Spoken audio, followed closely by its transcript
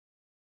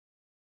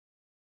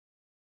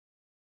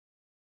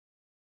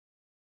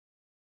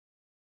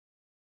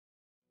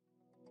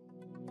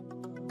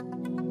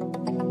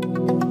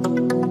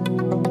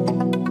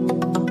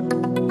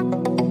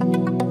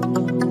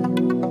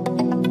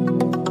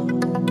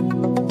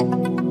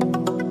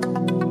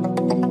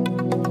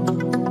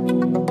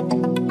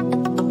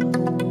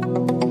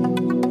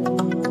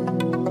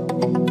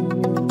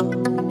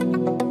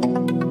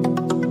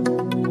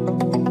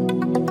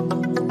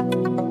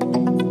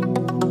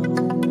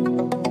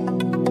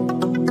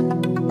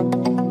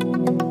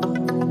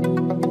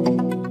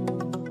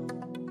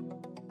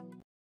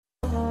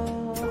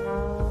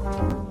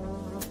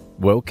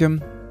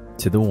Welcome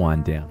to The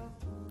Wine Down,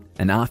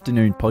 an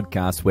afternoon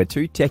podcast where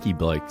two techie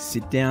blokes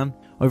sit down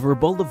over a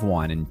bowl of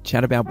wine and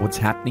chat about what's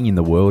happening in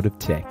the world of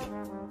tech.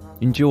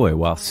 Enjoy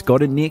while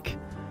Scott and Nick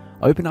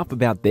open up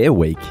about their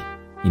week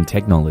in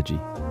technology.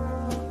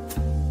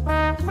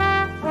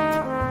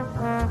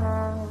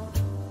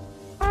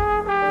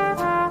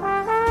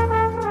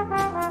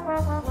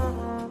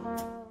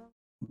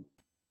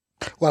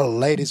 Well,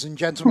 ladies and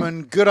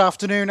gentlemen, good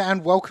afternoon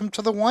and welcome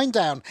to The Wine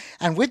Down.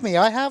 And with me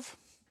I have...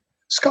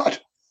 Scott.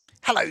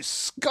 Hello,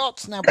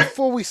 Scott. Now,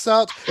 before we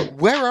start,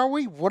 where are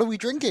we? What are we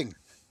drinking?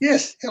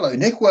 Yes, hello,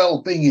 Nick.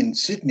 Well, being in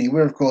Sydney,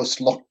 we're, of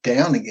course, locked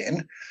down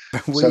again.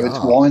 It's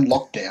wine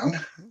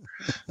lockdown.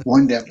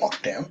 Wine down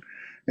lockdown.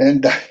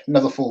 And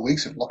another 4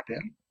 weeks of lockdown,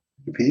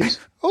 it appears.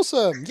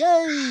 Awesome.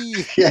 Yay!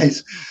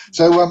 Yes.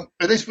 So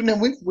at least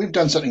we've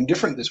done something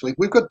different this week.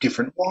 We've got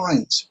different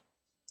wines.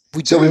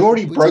 We've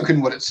already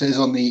broken what it says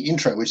on the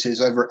intro, which says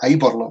over a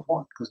bottle of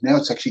wine, because now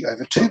it's actually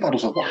over 2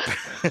 bottles of wine.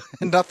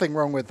 Nothing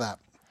wrong with that.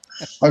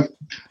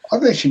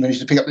 I've actually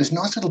managed to pick up this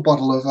nice little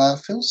bottle of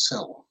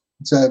Filsell.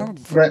 It's a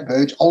Great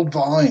Burge Old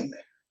Vine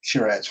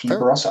Shiraz from the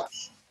Barossa.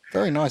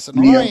 Very nice. And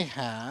I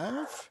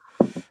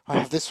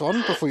have this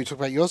one. Before you talk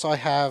about yours, I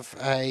have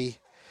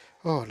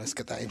let's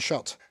get that in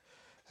shot.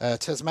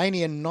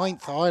 Tasmanian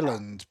Ninth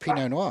Island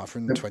Pinot Noir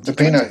from 2020. The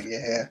Pinot,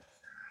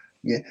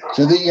 yeah.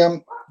 So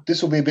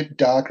this will be a bit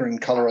darker in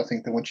colour, I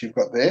think, than what you've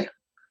got there,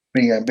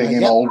 being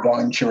an old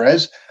vine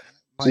Shiraz.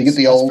 So you get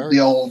the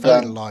old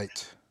very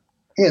light.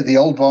 Yeah, the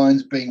old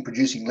vines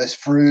producing less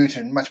fruit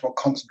and much more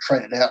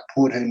concentrated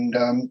output, and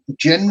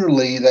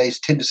generally they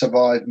tend to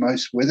survive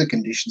most weather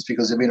conditions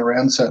because they've been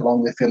around so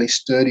long. They're fairly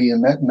sturdy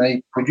and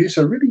they produce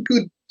a really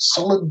good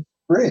solid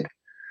red.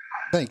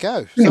 There you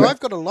go. Anyway. So I've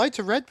got a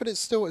lighter red, but it's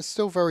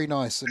still very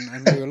nice.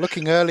 And we were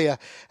looking earlier,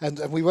 and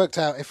we worked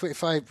out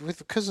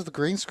because of the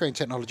green screen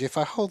technology, if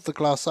I hold the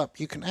glass up,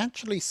 you can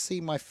actually see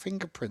my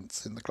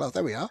fingerprints in the glass.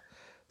 There we are.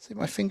 See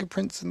my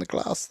fingerprints in the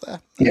glass there?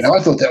 I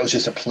thought that was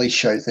just a police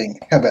show thing.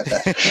 How about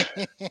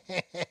that?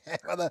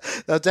 Well,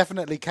 they'll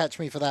definitely catch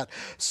me for that.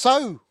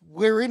 So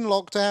we're in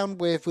lockdown.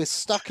 We're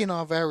stuck in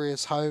our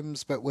various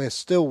homes, but we're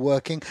still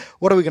working.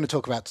 What are we going to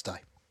talk about today?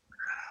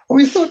 Well,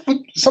 we thought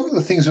some of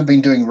the things we've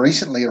been doing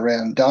recently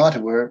around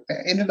data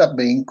ended up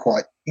being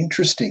quite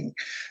interesting.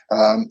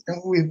 And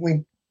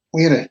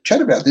we had a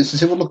chat about this and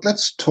said, well, look,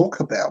 let's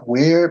talk about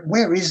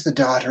where is the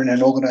data in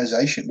an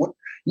organisation?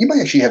 You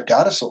may actually have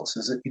data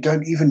sources that you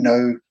don't even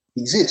know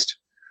exist,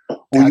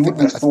 or you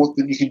wouldn't have thought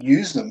that you could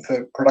use them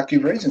for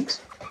productive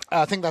reasons.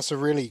 I think that's a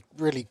really,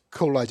 really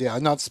cool idea.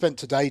 And I've spent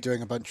today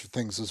doing a bunch of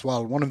things as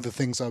well. One of the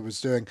things I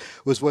was doing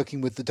was working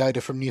with the data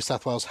from New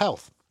South Wales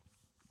Health,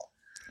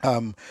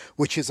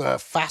 which is a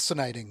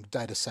fascinating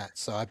data set.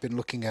 So I've been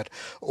looking at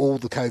all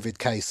the COVID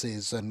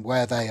cases and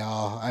where they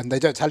are, and they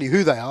don't tell you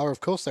who they are,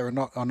 of course, they're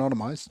not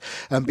anonymized,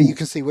 but you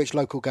can see which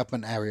local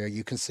government area,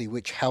 you can see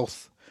which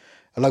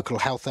local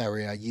health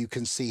area, you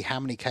can see how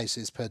many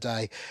cases per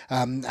day,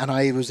 and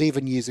I was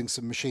even using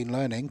some machine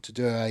learning to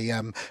do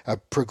a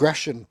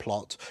progression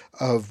plot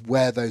of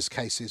where those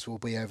cases will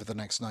be over the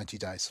next 90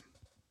 days.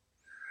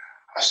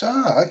 So,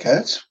 okay,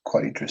 that's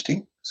quite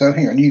interesting. So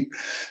hang on, you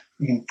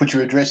can put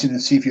your address in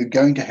and see if you're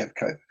going to have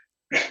COVID.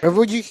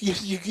 Well,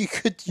 you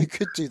could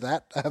do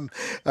that.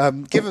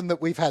 Given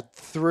that we've had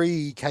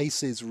 3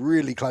 cases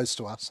really close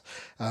to us,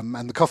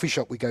 and the coffee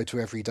shop we go to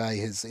every day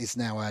is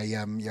now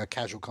a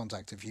casual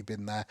contact. If you've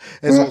been there,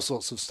 there's all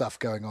sorts of stuff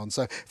going on.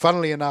 So,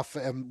 funnily enough,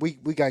 we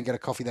go and get a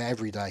coffee there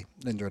every day,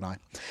 Linda and I.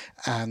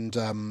 And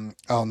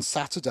on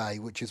Saturday,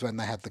 which is when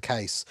they had the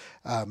case,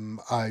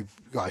 I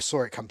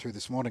saw it come through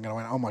this morning, and I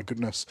went, "Oh my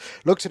goodness!"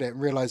 Looked at it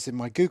and realised in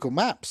my Google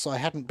Maps I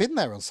hadn't been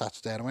there on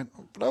Saturday, and I went,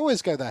 "But I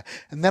always go there."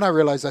 And then I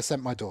realised I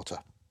sent my daughter.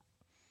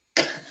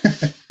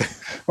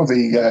 Well, there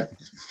you go.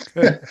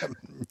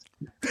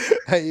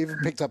 I even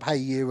picked up Hey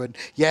You, and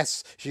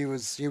yes, she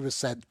was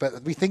sent,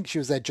 but we think she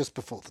was there just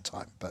before the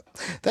time. But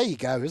there you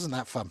go, isn't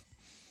that fun?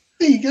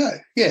 There you go.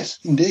 Yes,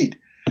 indeed.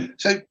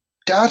 So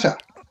data.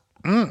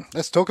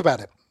 Let's talk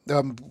about it.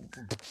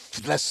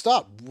 Let's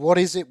start. What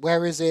is it?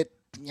 Where is it?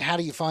 How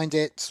do you find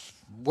it?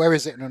 Where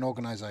is it in an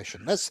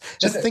organisation? Let's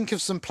think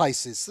of some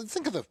places.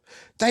 Think of the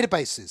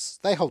databases.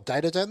 They hold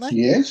data, don't they?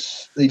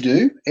 Yes, they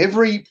do.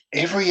 Every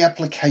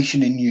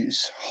application in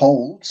use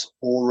holds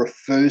or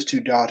refers to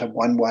data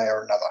one way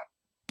or another.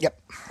 Yep.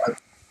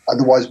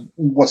 Otherwise,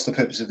 what's the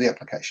purpose of the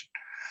application?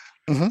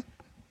 Mm-hmm.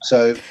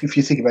 So if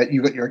you think about it,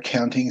 you've got your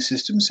accounting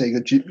system, so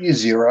you've got your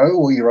Xero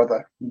or your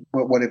other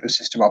whatever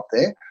system up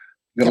there.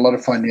 You've got a lot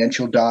of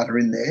financial data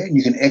in there, and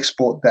you can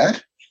export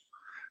that.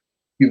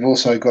 You've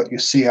also got your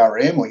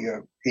CRM or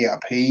your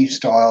ERP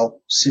style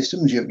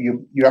systems,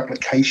 your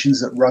applications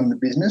that run the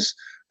business.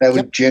 They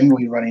would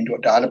generally run into a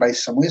database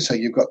somewhere, so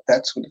you've got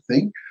that sort of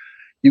thing.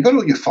 You've got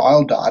all your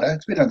file data.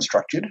 It's a bit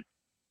unstructured.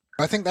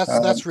 I think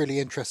that's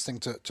really interesting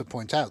to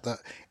point out,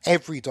 that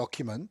every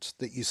document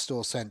that you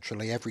store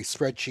centrally, every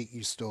spreadsheet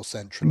you store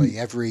centrally,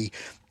 every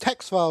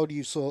text file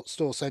you store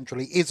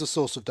centrally is a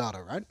source of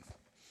data, right?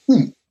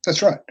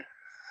 That's right.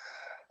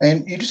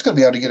 And you just got to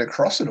be able to get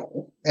across it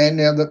all. And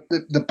now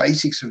the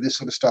basics of this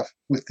sort of stuff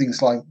with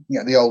things like,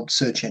 the old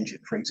search engine,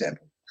 for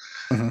example,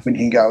 when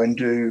you can go and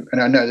do,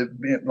 and I know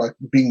that like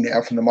Bing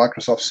now from the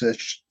Microsoft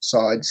search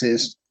side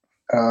says,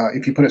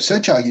 if you put a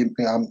search argument,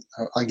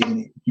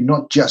 you're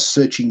not just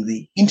searching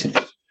the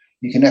internet.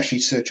 You can actually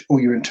search all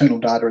your internal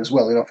data as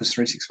well in Office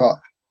 365.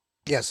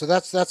 Yeah, so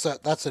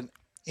that's an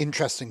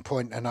interesting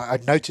point, and I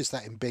noticed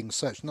that in Bing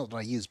Search. Not that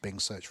I use Bing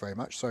Search very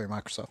much, sorry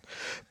Microsoft,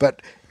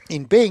 but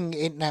in Bing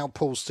it now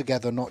pulls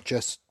together not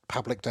just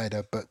public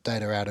data but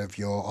data out of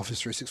your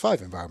Office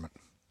 365 environment.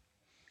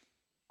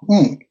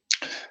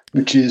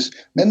 Which is,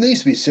 and there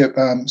used to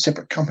be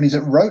separate companies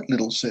that wrote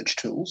little search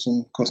tools,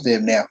 and of course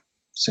they're now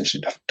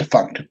essentially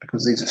defunct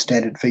because these are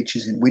standard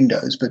features in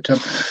Windows. But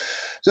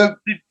so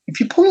if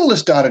you pull all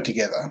this data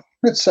together,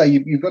 let's say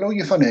you've got all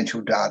your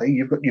financial data,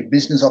 you've got your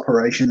business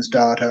operations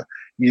data,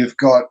 you've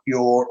got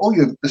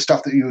the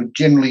stuff that you would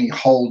generally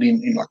hold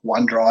in like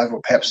OneDrive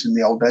or perhaps in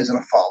the old days on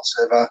a file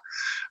server.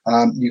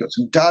 You've got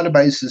some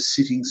databases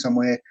sitting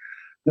somewhere.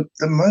 The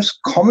most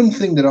common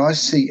thing that I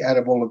see out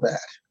of all of that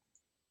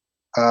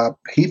are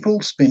people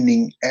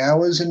spending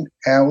hours and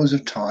hours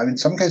of time, in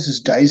some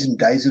cases days and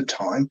days of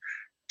time,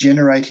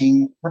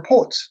 generating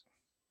reports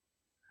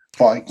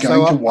by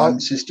going to one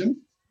system.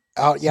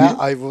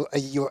 I will.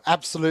 You're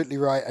absolutely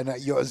right, and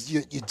you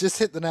just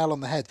hit the nail on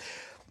the head.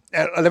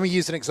 Let me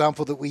use an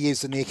example that we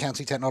used in the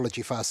Accounting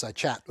Technology Fireside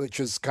Chat, which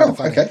was kind of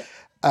funny. Okay.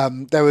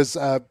 There was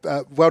a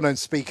well-known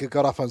speaker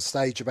got up on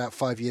stage about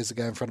 5 years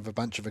ago in front of a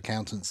bunch of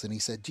accountants, and he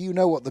said, "Do you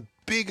know what the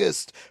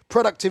biggest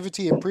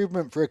productivity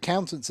improvement for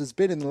accountants has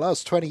been in the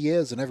last 20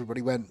 years?" And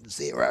everybody went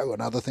zero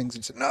and other things.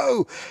 And he said,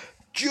 "No,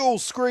 dual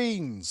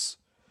screens."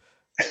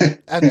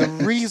 And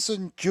the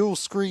reason dual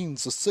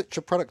screens are such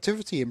a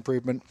productivity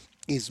improvement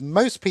is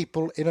most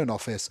people in an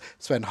office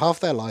spend half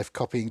their life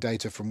copying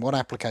data from one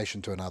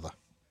application to another.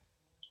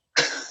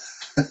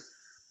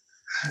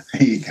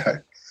 There you go.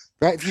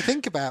 Right, if you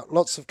think about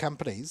lots of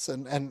companies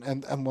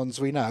and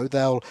ones we know,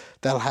 they'll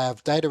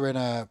have data in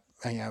a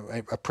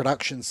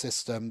production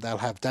system, they'll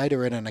have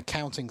data in an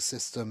accounting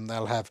system,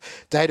 they'll have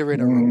data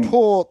in a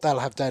report, they'll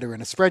have data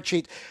in a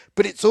spreadsheet,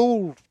 but it's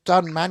all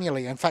done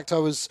manually. In fact, I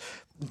was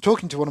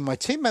talking to one of my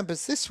team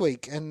members this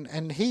week,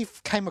 and he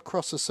came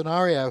across a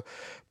scenario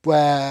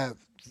where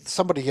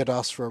somebody had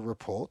asked for a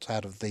report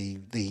out of the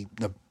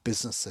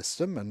business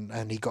system,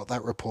 and he got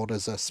that report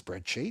as a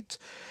spreadsheet,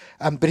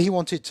 but he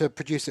wanted to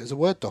produce it as a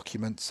Word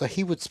document, so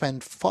he would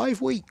spend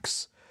 5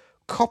 weeks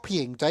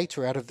copying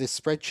data out of this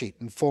spreadsheet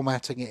and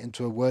formatting it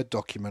into a Word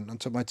document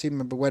until my team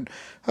member went,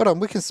 "Hold on,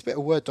 we can spit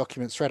a Word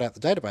document straight out the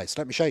database.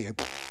 Let me show you."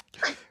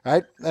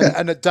 Right?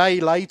 And a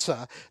day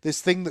later,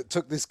 this thing that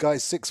took this guy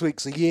 6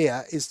 weeks a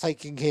year is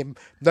taking him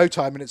no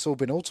time, and it's all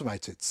been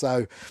automated.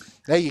 So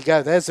there you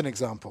go. There's an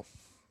example.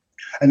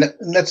 And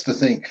that's the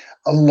thing.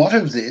 A lot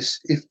of this,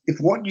 if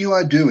what you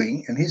are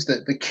doing, and here's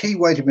the key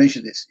way to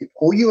measure this, if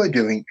all you are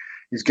doing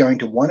is going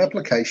to one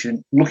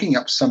application, looking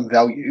up some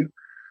value,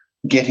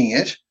 getting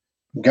it,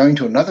 going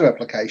to another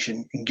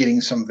application and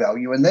getting some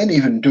value, and then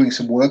even doing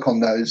some work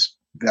on those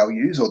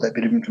values or that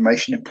bit of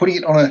information and putting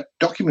it on a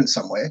document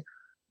somewhere,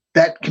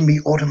 that can be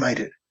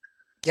automated.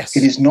 Yes.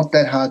 It is not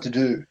that hard to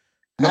do.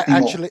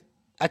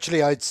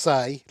 Actually, I'd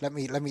say, let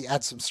me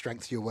add some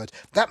strength to your word.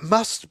 That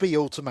must be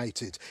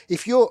automated.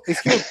 If you're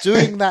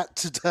doing that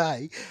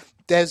today,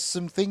 there's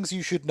some things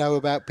you should know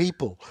about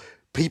people.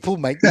 People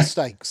make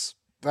mistakes,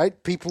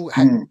 right? People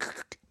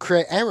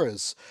create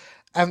errors.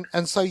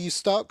 And so you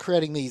start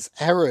creating these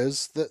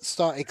errors that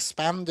start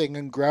expanding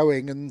and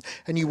growing, and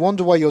you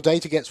wonder why your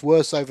data gets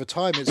worse over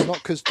time. It's not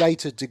because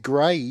data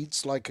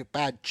degrades like a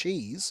bad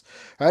cheese,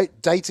 right?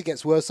 Data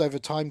gets worse over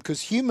time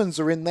because humans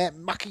are in there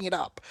mucking it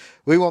up.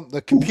 We want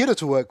the computer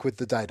to work with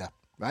the data,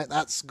 right?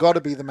 That's got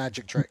to be the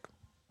magic trick.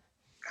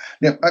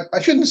 Now,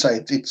 I shouldn't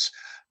say it's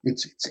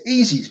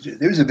easy to do.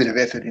 There is a bit of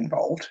effort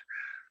involved,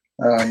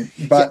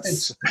 but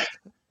Yes.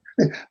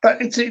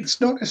 it's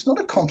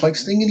not a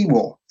complex thing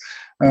anymore.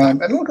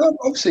 And look,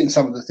 I've seen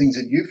some of the things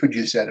that you've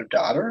produced out of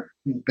data,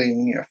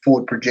 being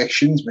forward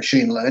projections,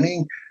 machine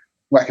learning,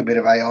 whack a bit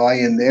of AI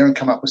in there and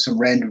come up with some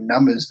random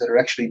numbers that are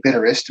actually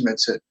better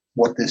estimates at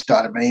what this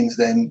data means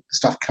than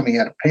stuff coming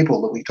out of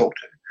people that we talk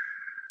to.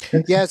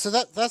 Yeah, so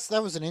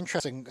that was an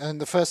interesting, and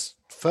the first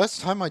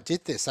time I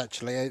did this,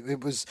 actually,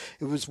 it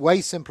was way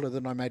simpler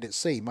than I made it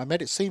seem. I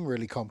made it seem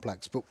really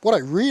complex, but what I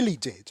really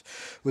did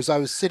was I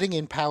was sitting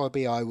in Power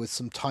BI with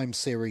some time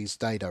series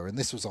data, and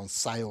this was on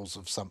sales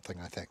of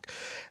something, I think,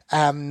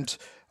 and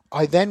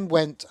I then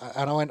went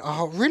and I went,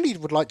 oh, I really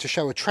would like to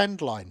show a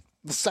trend line.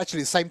 This is actually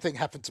the same thing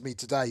happened to me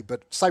today,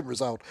 but same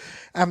result.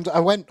 And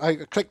I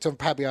clicked on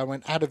Power BI, I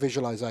went add a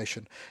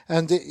visualization,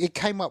 and it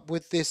came up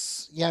with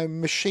this,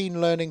 machine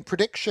learning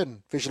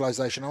prediction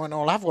visualization. I went,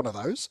 oh, I'll have one of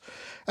those.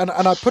 And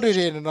I put it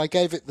in and I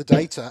gave it the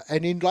data,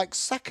 and in like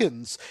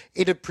seconds,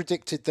 it had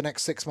predicted the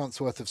next 6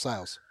 months worth of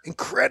sales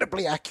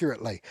incredibly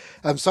accurately.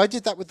 So I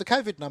did that with the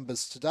COVID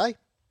numbers today.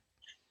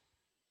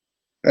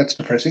 That's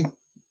depressing.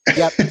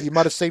 Yep, you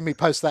might have seen me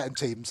post that in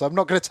Teams. I'm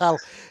not going to tell,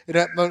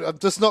 I'm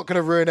just not going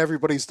to ruin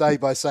everybody's day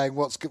by saying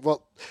what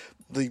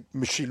the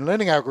machine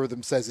learning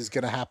algorithm says is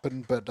going to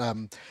happen. But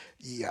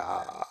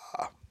yeah,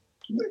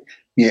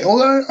 Yeah,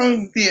 although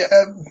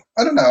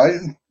I don't know.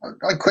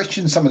 I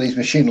question some of these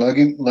machine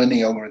learning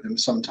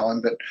algorithms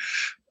sometimes, but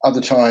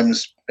other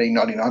times, being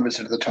 99%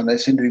 of the time, they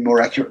seem to be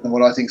more accurate than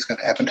what I think is going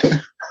to happen.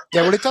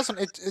 yeah. Well, it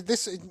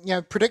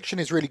doesn't. Prediction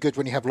is really good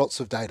when you have lots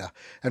of data.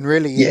 And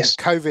really, in Yes.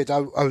 COVID,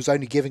 I was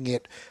only giving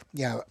it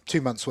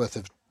 2 months worth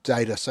of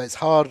data, so it's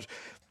hard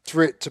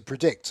for it to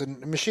predict.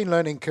 And machine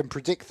learning can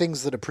predict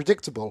things that are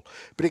predictable,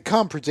 but it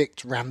can't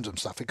predict random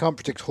stuff. It can't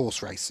predict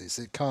horse races.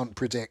 It can't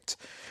predict,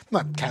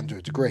 well, it can to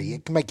a degree.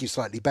 It can make you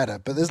slightly better,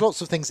 but there's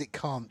lots of things it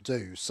can't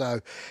do. So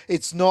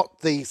it's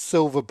not the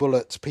silver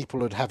bullet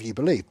people would have you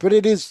believe, but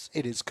it is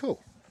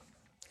cool.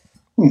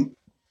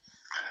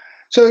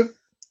 So,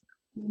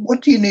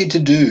 what do you need to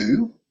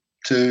do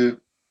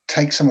to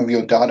take some of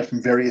your data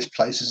from various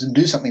places and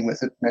do something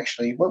with it? And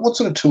actually, what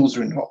sort of tools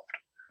are involved?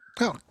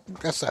 Oh,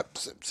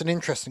 it's an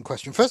interesting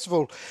question. First of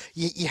all,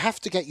 you have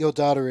to get your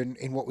data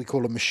in what we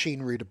call a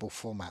machine readable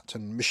format.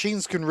 And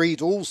machines can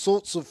read all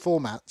sorts of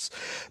formats,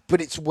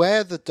 but it's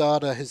where the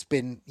data has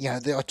been, I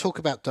talk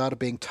about data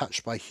being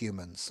touched by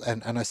humans,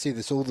 and I see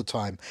this all the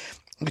time.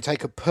 You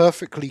take a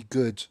perfectly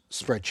good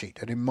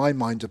spreadsheet, and in my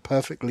mind, a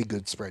perfectly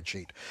good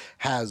spreadsheet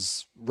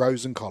has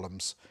rows and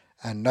columns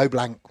and no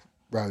blank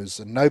rows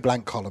and no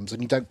blank columns,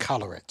 and you don't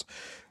color it,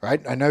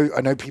 right? I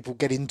know people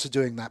get into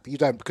doing that, but you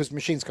don't, because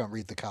machines can't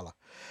read the color.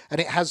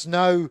 And it has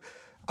no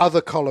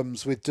other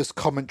columns with just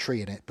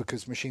commentary in it,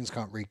 because machines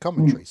can't read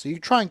commentary. So you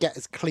try and get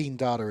as clean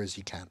data as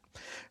you can,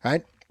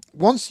 right?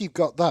 Once you've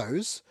got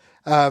those,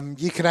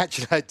 you can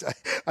actually.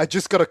 I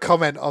just got a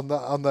comment on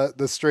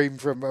the stream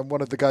from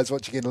one of the guys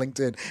watching in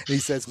LinkedIn. And he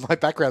says my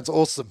background's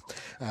awesome.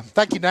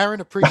 Thank you, Naren.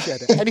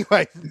 Appreciate it.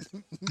 Anyway,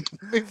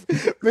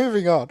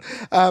 moving on.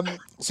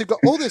 So you've got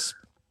all this.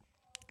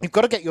 You've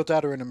got to get your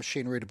data in a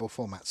machine readable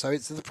format. So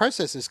the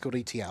process is called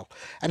ETL,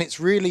 and it's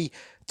really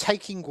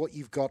taking what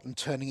you've got and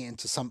turning it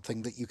into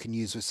something that you can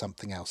use with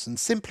something else. And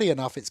simply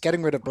enough, it's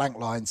getting rid of blank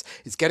lines,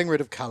 it's getting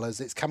rid of colors,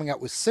 it's coming up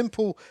with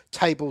simple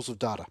tables of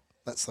data.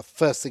 That's the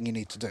first thing you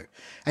need to do.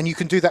 And you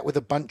can do that with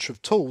a bunch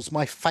of tools.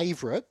 My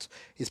favorite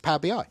is Power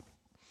BI.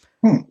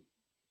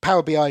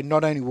 Power BI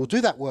not only will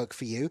do that work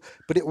for you,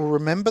 but it will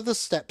remember the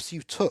steps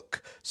you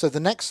took. So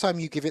the next time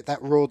you give it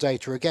that raw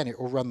data again, it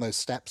will run those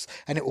steps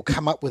and it will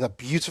come up with a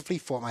beautifully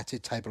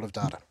formatted table of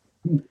data.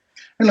 And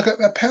look,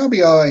 a Power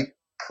BI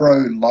Pro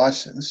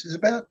license is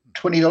about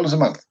 $20 a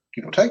month,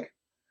 give or take.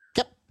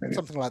 Yep, maybe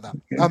something like that.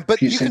 But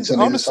you can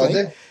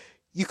honestly,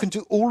 you can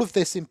do all of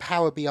this in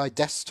Power BI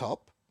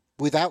Desktop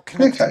without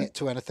connecting it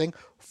to anything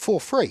for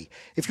free.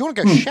 If you want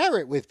to go share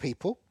it with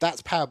people,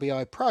 that's Power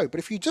BI Pro. But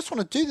if you just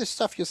want to do this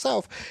stuff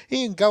yourself,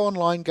 you can go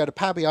online, go to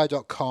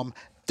powerbi.com,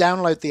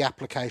 download the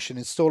application,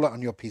 install it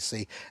on your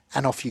PC,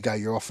 and off you go.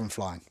 You're off and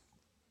flying.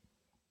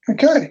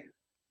 Okay.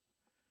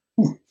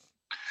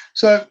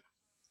 So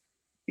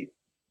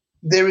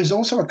there is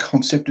also a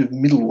concept of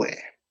middleware.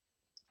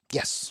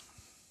 Yes.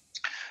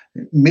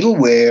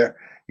 Middleware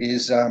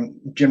is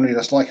generally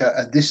just like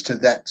a this to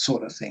that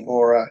sort of thing,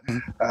 or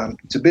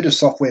it's a bit of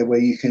software where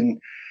you can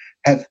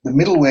have the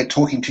middleware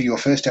talking to your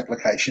first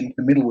application,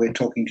 the middleware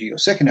talking to your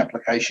second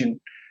application,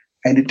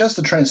 and it does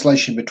the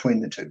translation between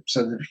the two.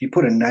 So that if you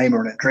put a name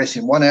or an address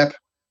in one app,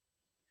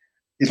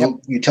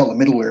 you tell the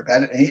middleware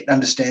about it, and it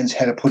understands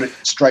how to put it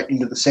straight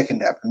into the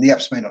second app, and the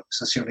apps may not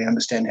necessarily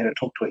understand how to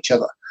talk to each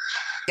other.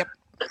 Yep.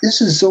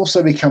 This is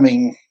also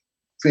becoming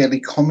fairly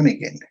common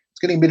again. It's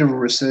getting a bit of a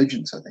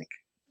resurgence, I think.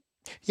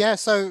 Yeah,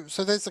 so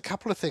there's a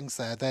couple of things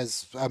there.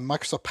 There's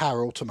Microsoft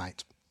Power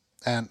Automate,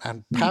 and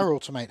Power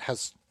Automate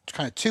has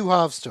kind of two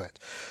halves to it.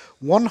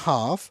 One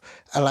half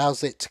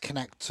allows it to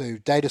connect to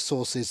data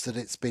sources that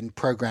it's been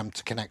programmed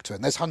to connect to,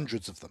 and there's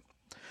hundreds of them.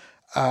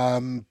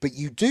 But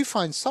you do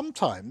find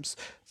sometimes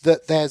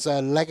that there's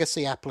a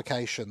legacy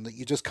application that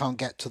you just can't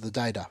get to the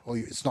data, or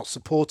it's not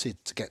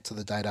supported to get to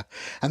the data.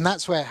 And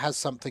that's where it has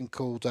something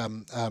called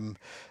a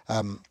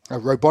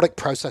robotic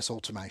process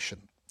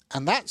automation.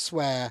 And that's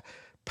where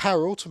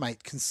Power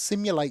Automate can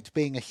simulate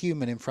being a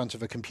human in front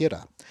of a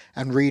computer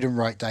and read and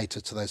write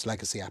data to those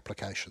legacy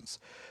applications.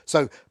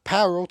 So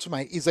Power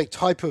Automate is a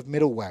type of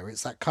middleware.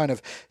 It's that kind of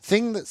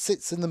thing that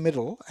sits in the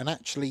middle, and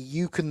actually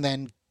you can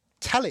then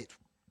tell it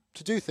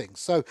to do things.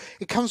 So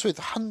it comes with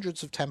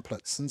hundreds of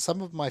templates, and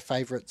some of my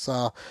favorites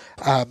are,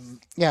 tell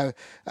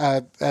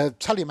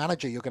your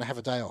manager you're going to have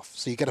a day off.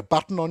 So you get a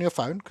button on your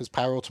phone, because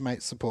Power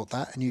Automate support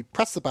that, and you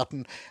press the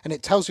button and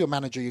it tells your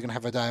manager you're going to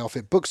have a day off.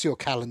 It books your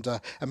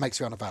calendar and makes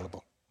you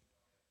unavailable.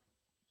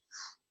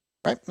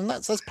 Right, and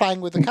that's playing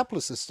with a couple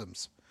of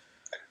systems.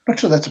 Not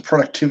sure that's a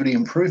productivity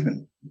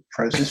improvement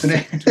process,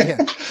 isn't it?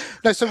 Yeah.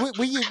 No, so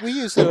we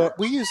use it.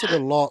 We use it a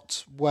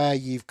lot where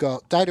you've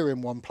got data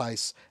in one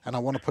place and I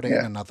want to put it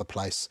in another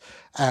place,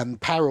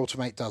 and Power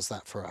Automate does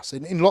that for us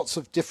in lots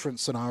of different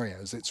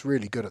scenarios. It's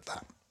really good at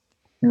that.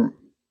 And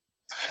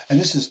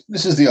this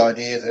is the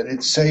idea that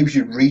it saves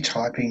you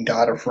retyping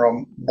data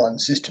from one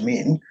system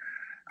in.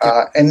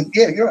 And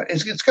yeah, you're right.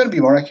 It's going to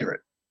be more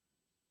accurate.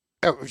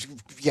 Oh,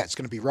 yeah, it's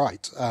going to be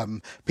right.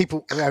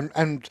 People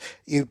and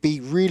you'd be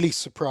really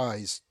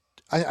surprised.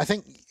 I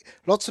think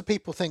lots of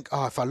people think,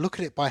 oh, if I look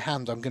at it by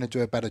hand, I'm going to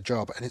do a better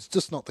job, and it's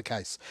just not the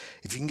case.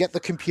 If you can get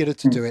the computer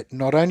to Mm. do it,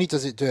 not only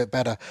does it do it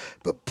better,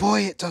 but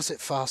boy, it does it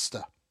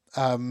faster.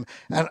 And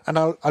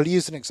I'll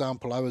use an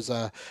example. I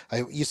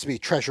used to be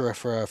treasurer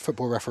for a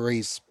football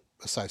referees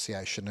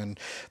association, and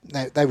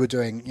they were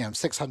doing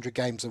 600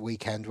 games a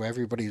weekend where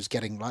everybody was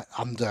getting like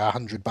under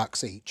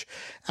 $100 each,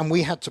 and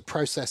we had to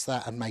process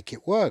that and make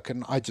it work.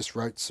 And I just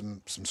wrote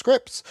some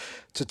scripts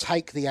to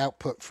take the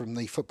output from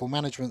the football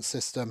management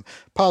system,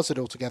 parse it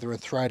all together, and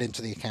throw it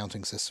into the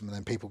accounting system, and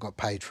then people got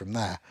paid from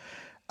there.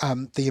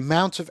 The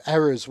amount of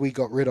errors we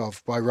got rid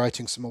of by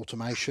writing some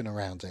automation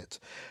around it.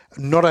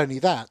 Not only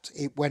that,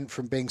 it went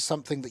from being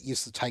something that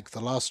used to take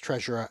the last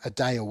treasurer a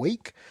day a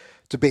week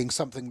to being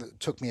something that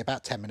took me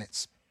about 10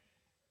 minutes.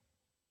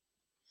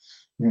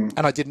 Mm.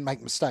 And I didn't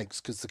make mistakes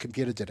because the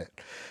computer did it.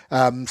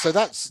 So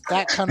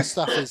that kind of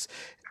stuff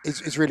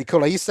is really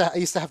cool. I used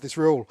to have this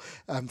rule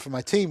for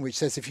my team, which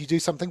says if you do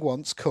something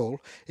once,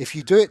 cool. If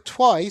you do it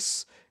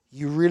twice,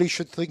 you really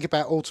should think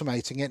about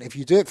automating it. If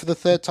you do it for the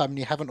third time and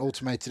you haven't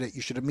automated it,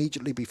 you should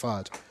immediately be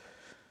fired.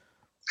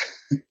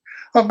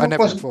 I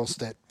never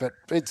enforced it, but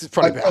it's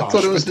probably a bit I harsh.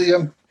 thought it was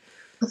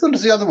I thought it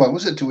was the other one.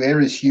 Was it to err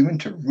is human?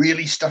 To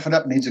really stuff it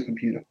up needs a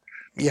computer.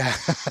 Yeah.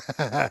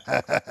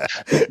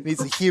 It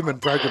needs a human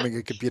programming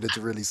a computer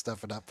to really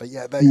stuff it up. But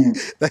yeah, there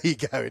you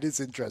go. It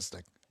is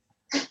interesting.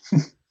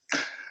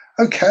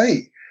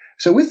 Okay.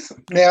 So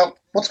now,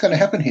 what's going to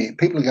happen here?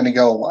 People are going to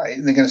go away.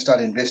 They're going to start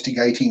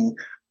investigating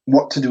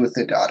what to do with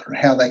their data and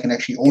how they can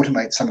actually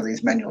automate some of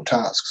these manual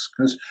tasks.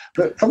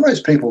 But for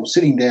most people,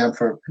 sitting down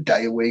for a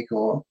day a week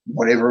or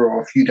whatever,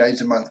 or a few days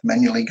a month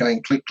manually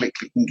going click, click,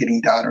 click and getting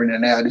data in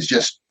and out is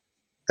just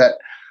that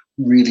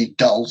really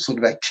dull sort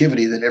of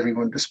activity that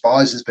everyone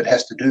despises but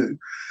has to do.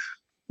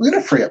 We're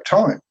going to free up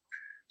time.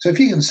 So if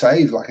you can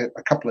save like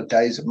a couple of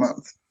days a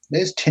month,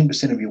 there's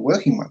 10% of your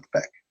working month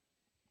back.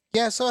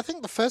 Yeah, so I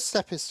think the first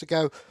step is to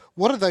go,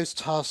 what are those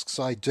tasks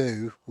I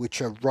do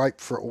which are ripe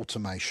for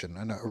automation?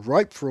 And a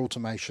ripe for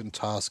automation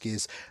task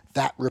is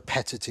that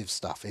repetitive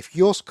stuff. If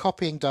you're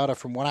copying data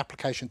from one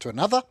application to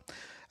another,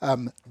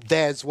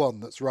 there's one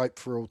that's ripe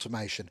for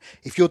automation.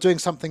 If you're doing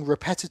something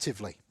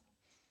repetitively,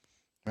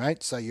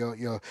 right? So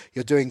you're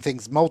doing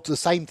things the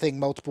same thing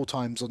multiple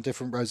times on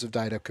different rows of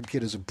data.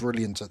 Computers are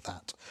brilliant at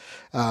that.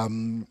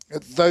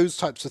 Those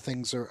types of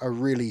things are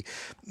really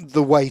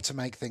the way to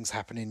make things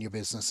happen in your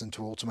business and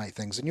to automate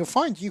things. And you'll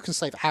find you can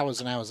save hours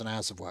and hours and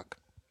hours of work.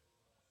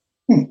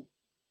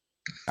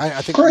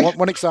 I think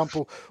one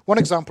example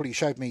you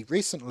showed me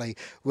recently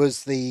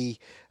was the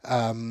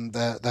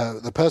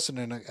person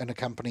in a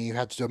company who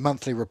had to do a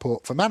monthly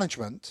report for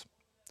management,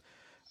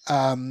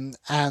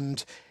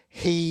 and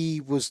he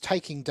was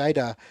taking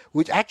data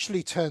which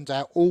actually turned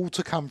out all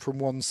to come from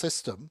one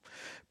system,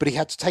 but he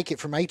had to take it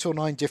from 8 or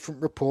 9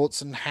 different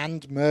reports and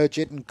hand merge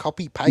it and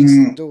copy paste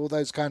and do all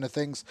those kind of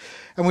things.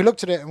 And we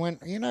looked at it and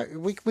went,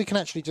 we can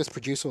actually just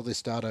produce all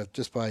this data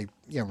just by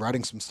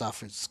writing some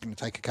stuff. It's going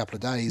to take a couple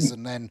of days,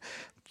 and then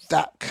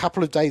that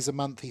couple of days a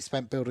month he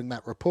spent building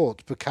that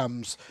report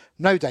becomes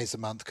no days a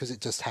month because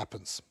it just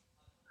happens.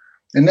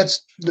 And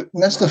that's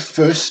the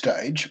first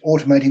stage,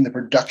 automating the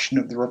production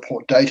of the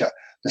report data.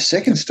 The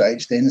second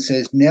stage then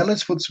says, now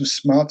let's put some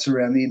smarts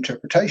around the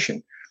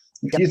interpretation.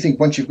 If you think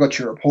once you've got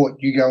your report,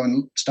 you go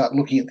and start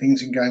looking at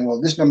things and going, well,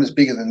 this number is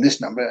bigger than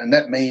this number, and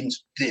that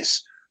means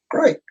this.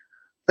 Great.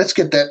 Let's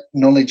get that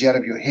knowledge out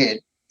of your head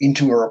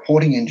into a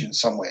reporting engine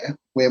somewhere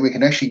where we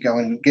can actually go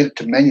and get it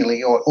to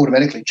manually or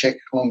automatically check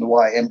along the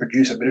way and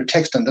produce a bit of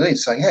text underneath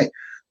saying, hey,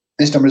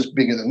 this number is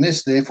bigger than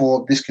this,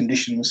 therefore this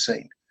condition was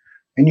seen.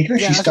 And you can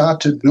actually start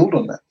to build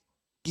on that.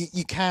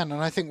 You can,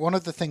 and I think one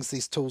of the things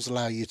these tools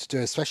allow you to do,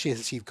 especially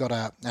as you've got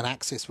an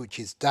axis which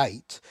is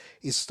date,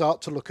 is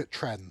start to look at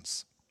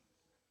trends.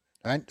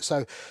 Right,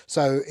 so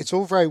it's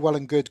all very well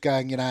and good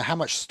going, how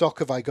much stock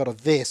have I got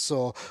of this,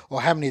 or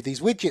how many of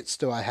these widgets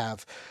do I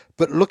have?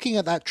 But looking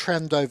at that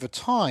trend over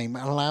time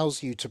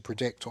allows you to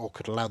predict, or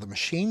could allow the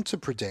machine to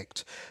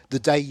predict, the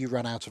day you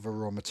run out of a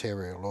raw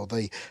material, or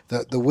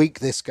the week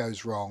this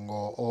goes wrong,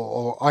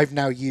 or I've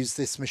now used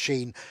this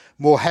machine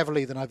more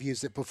heavily than I've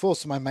used it before,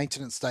 so my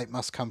maintenance date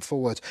must come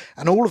forward.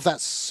 And all of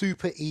that's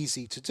super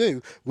easy to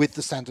do with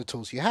the standard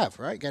tools you have,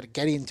 right? Get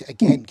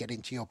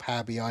into your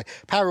Power BI,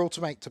 Power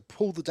Automate to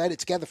pull the data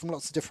together from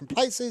lots of different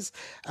places,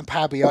 and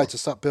Power BI to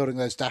start building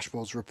those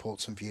dashboards,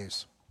 reports, and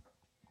views.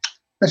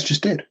 That's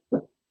just it.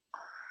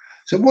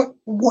 So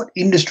what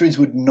industries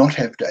would not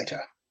have data?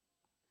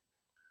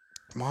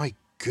 My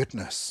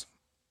goodness.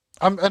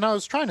 And I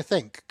was trying to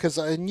think, because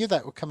I knew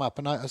that would come up,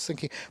 and I was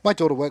thinking, my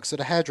daughter works at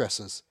a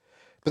hairdresser's,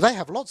 but they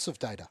have lots of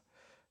data.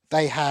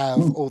 They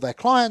have all their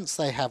clients,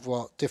 they have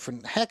what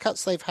different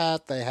haircuts they've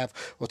had, they have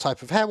what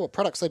type of hair, what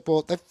products they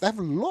bought, they have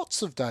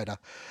lots of data.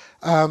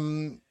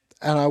 And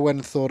I went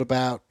and thought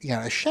about,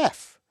 a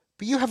chef,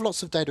 but you have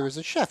lots of data as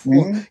a chef.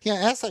 Well, Mhm.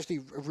 yeah, that's actually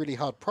a really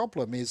hard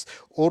problem is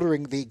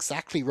ordering the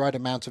exactly right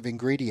amount of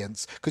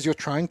ingredients because you're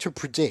trying to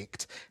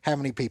predict how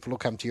many people will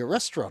come to your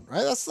restaurant,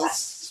 right?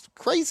 That's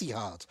crazy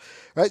hard,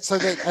 right? So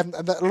that and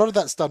a lot of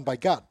that's done by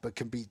gut, but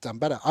can be done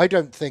better. I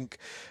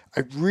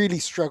really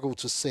struggle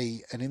to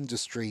see an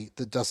industry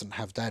that doesn't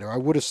have data. I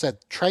would have said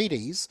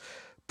tradies,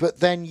 but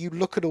then you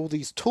look at all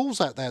these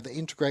tools out there that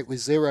integrate with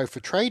Zero for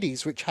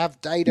tradies, which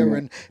have data Mm.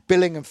 and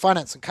billing and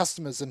finance and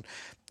customers and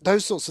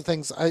those sorts of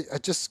things.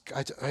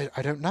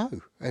 I don't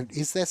know.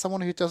 Is there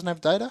someone who doesn't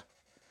have data?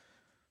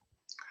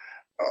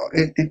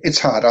 It's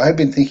hard. I have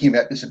been thinking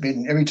about this a bit,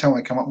 and every time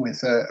I come up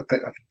with a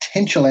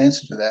potential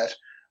answer to that,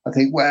 I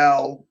think,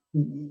 well,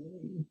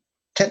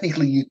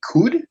 technically you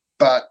could,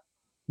 but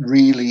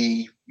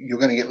really you're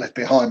going to get left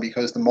behind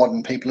because the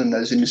modern people in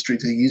those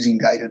industries are using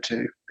data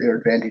to their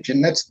advantage,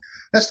 and that's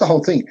the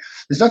whole thing.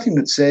 There's nothing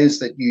that says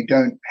that you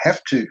don't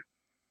have to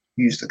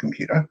use the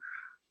computer,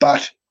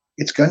 but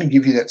it's going to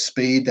give you that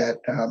speed, that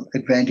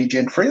advantage,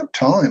 and free up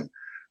time.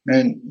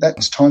 And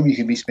that's time you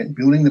can be spent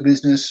building the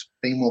business,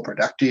 being more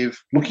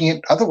productive, looking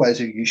at other ways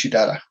to use your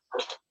data.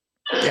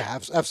 Yeah,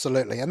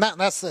 absolutely, and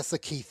that's the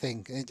key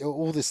thing.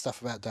 All this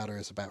stuff about data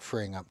is about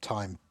freeing up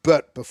time.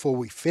 But before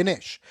we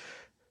finish,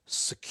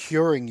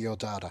 securing your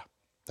data.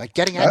 Like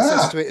getting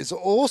access Ah, to it is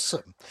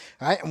awesome,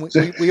 right? And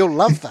so, we all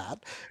love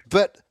that.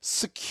 But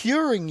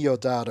securing your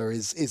data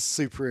is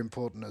super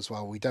important as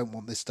well. We don't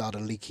want this data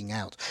leaking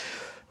out.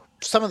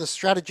 Some of the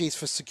strategies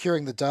for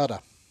securing the data.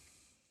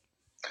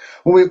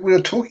 well, we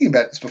were talking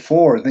about this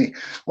before.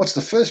 What's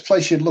the first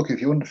place you'd look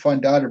if you wanted to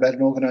find data about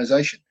an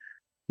organisation?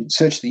 You'd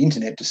search the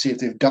internet to see if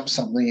they've dumped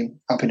something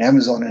up in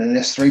Amazon in an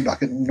S3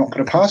 bucket and not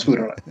put a password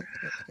on it.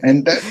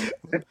 And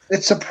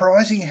it's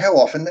surprising how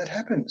often that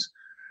happens.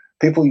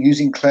 People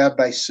using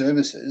cloud-based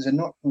services and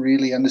not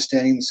really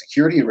understanding the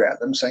security around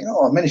them, saying,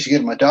 "Oh, I managed to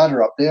get my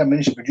data up there. I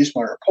managed to produce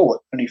my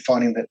report," only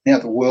finding that now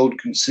the world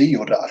can see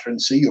your data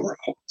and see your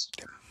reports.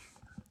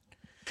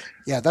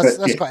 Yeah, But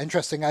that's yeah, quite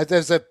interesting.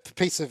 Just a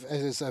piece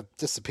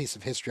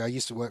of history. I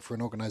used to work for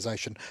an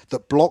organisation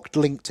that blocked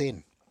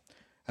LinkedIn.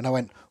 And I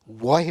went,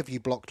 why have you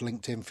blocked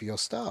LinkedIn for your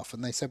staff?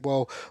 And they said,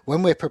 well,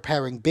 when we're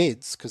preparing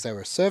bids, because they're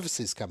a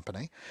services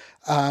company,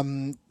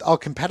 our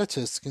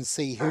competitors can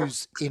see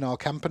who's in our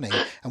company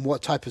and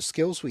what type of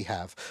skills we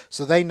have.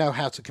 So they know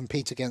how to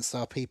compete against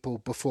our people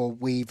before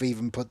we've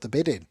even put the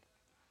bid in.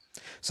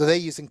 So they're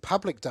using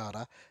public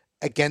data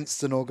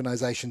against an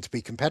organization to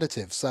be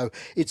competitive. So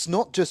it's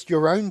not just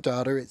your own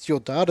data, it's your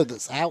data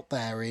that's out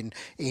there in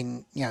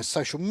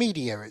social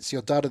media, it's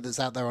your data that's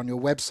out there on your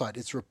website,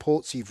 it's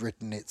reports you've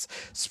written, it's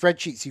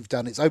spreadsheets you've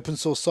done, it's open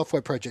source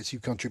software projects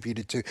you've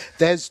contributed to.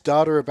 There's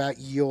data about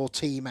your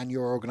team and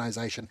your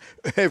organization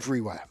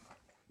everywhere.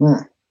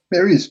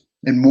 there is,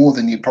 and more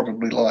than you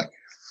probably like.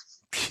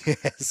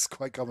 Yes,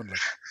 quite commonly.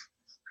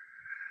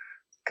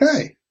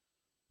 Okay.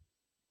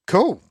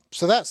 Cool.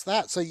 So that's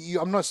that. So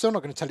still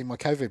not going to tell you my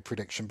COVID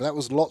prediction, but that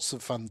was lots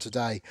of fun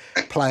today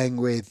playing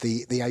with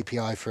the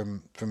API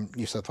from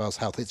New South Wales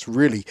Health.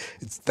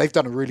 They've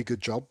done a really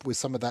good job with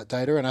some of that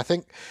data, and I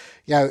think,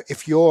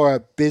 if you're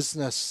a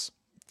business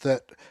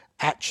that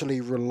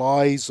actually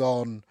relies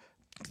on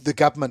the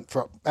government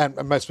and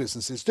most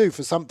businesses do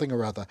for something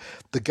or other,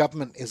 the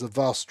government is a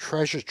vast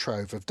treasure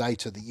trove of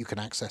data that you can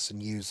access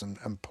and use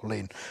and pull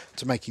in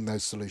to making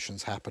those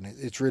solutions happen.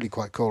 It's really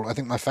quite cool. I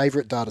think my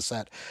favorite data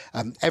set,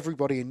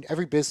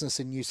 every business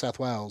in New South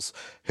Wales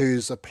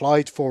who's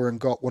applied for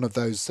and got one of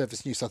those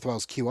Service New South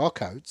Wales QR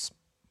codes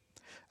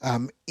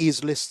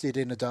is listed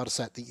in a data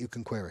set that you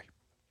can query.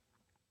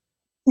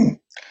 I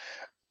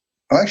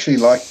actually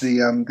like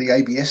the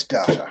ABS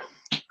data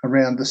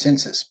around the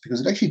census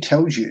because it actually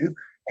tells you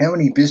how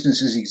many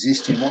businesses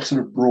exist in what sort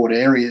of broad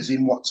areas,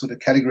 in what sort of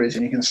categories,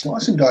 and you can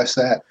slice and dice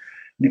that.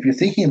 And if you're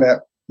thinking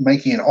about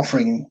making an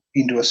offering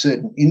into a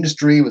certain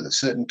industry with a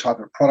certain type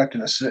of product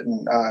in a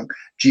certain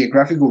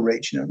geographical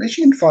region, at least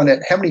you can find out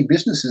how many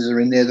businesses are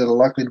in there that are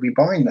likely to be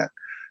buying that.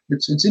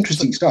 It's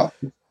interesting stuff.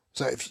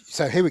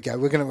 So here we go.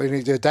 We're going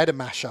to do a data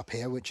mashup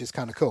here, which is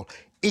kind of cool.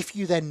 If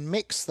you then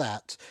mix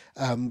that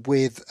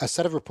with a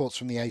set of reports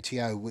from the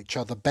ATO, which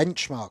are the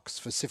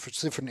benchmarks for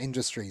different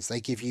industries,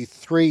 they give you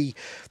three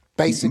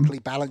basically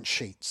balance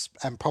sheets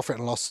and profit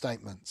and loss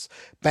statements,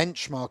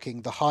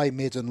 benchmarking the high,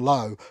 mid, and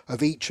low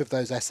of each of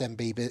those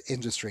SMB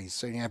industries.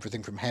 So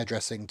everything from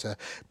hairdressing to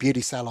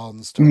beauty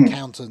salons to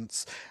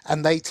accountants,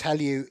 and they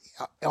tell you,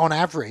 on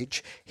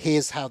average,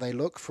 here's how they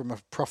look from a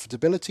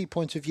profitability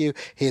point of view.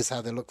 Here's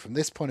how they look from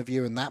this point of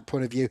view and that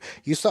point of view.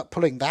 You start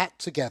pulling that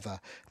together,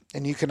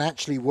 and you can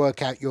actually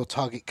work out your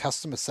target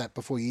customer set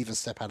before you even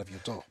step out of your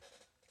door.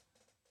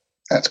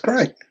 That's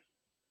great.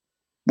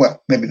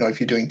 Well, maybe not if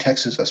you're doing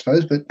taxes, I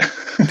suppose, but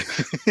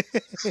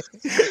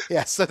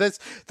yeah. So there's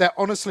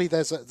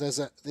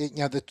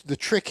the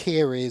trick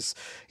here is,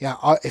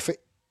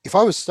 if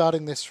I was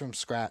starting this from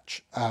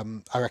scratch, I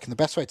reckon the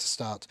best way to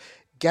start,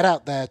 get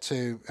out there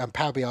to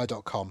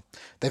powerbi.com.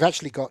 They've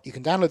actually got, you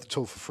can download the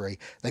tool for free.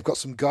 They've got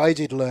some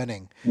guided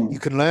learning. You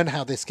can learn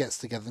how this gets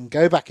together and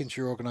go back into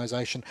your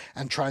organization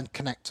and try and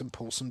connect and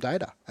pull some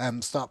data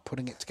and start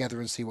putting it together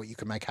and see what you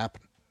can make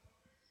happen.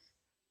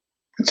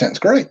 It sounds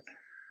great.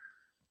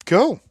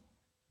 Cool.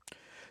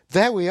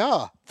 There we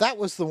are. That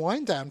was the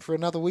wind down for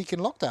another week in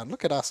lockdown.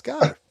 Look at us go.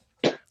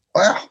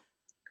 Wow.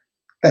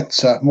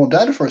 That's more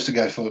data for us to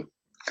go for.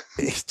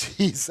 It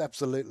is,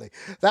 absolutely.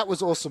 That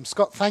was awesome.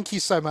 Scott, thank you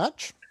so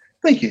much.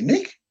 Thank you,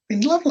 Nick. Been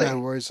lovely. No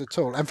worries at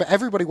all. And for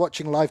everybody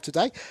watching live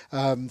today,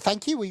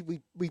 thank you.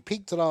 We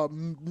peaked at our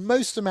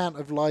most amount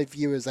of live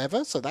viewers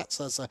ever, so that's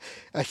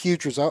a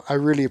huge result. I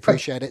really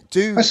appreciate it.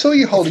 I saw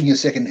you holding your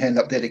second hand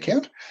up there to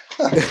count.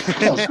 Oh,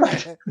 that was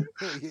great.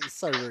 It's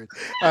so rude.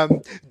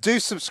 Do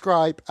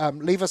subscribe.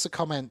 Leave us a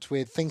comment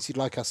with things you'd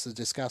like us to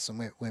discuss,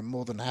 and we're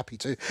more than happy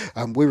to.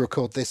 We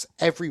record this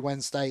every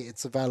Wednesday.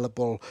 It's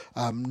available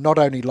not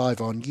only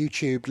live on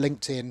YouTube,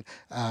 LinkedIn,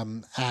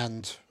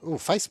 and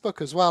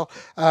Facebook as well,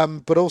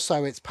 but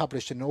also it's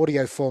published in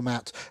audio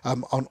format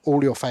on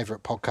all your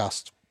favorite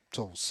podcast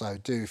tools. So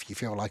do, if you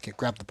feel like it,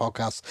 grab the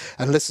podcast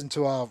and listen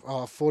to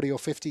our 40 or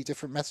 50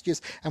 different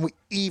messages. And we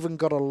even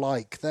got a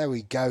like. There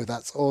we go.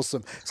 That's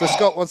awesome. So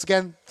Scott, once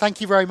again, thank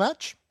you very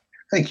much.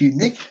 Thank you,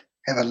 Nick.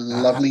 Have a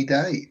lovely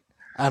day.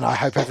 And I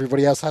hope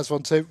everybody else has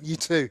one too. You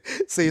too.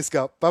 See you,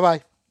 Scott.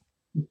 Bye-bye.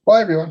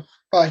 Bye, everyone.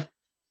 Bye.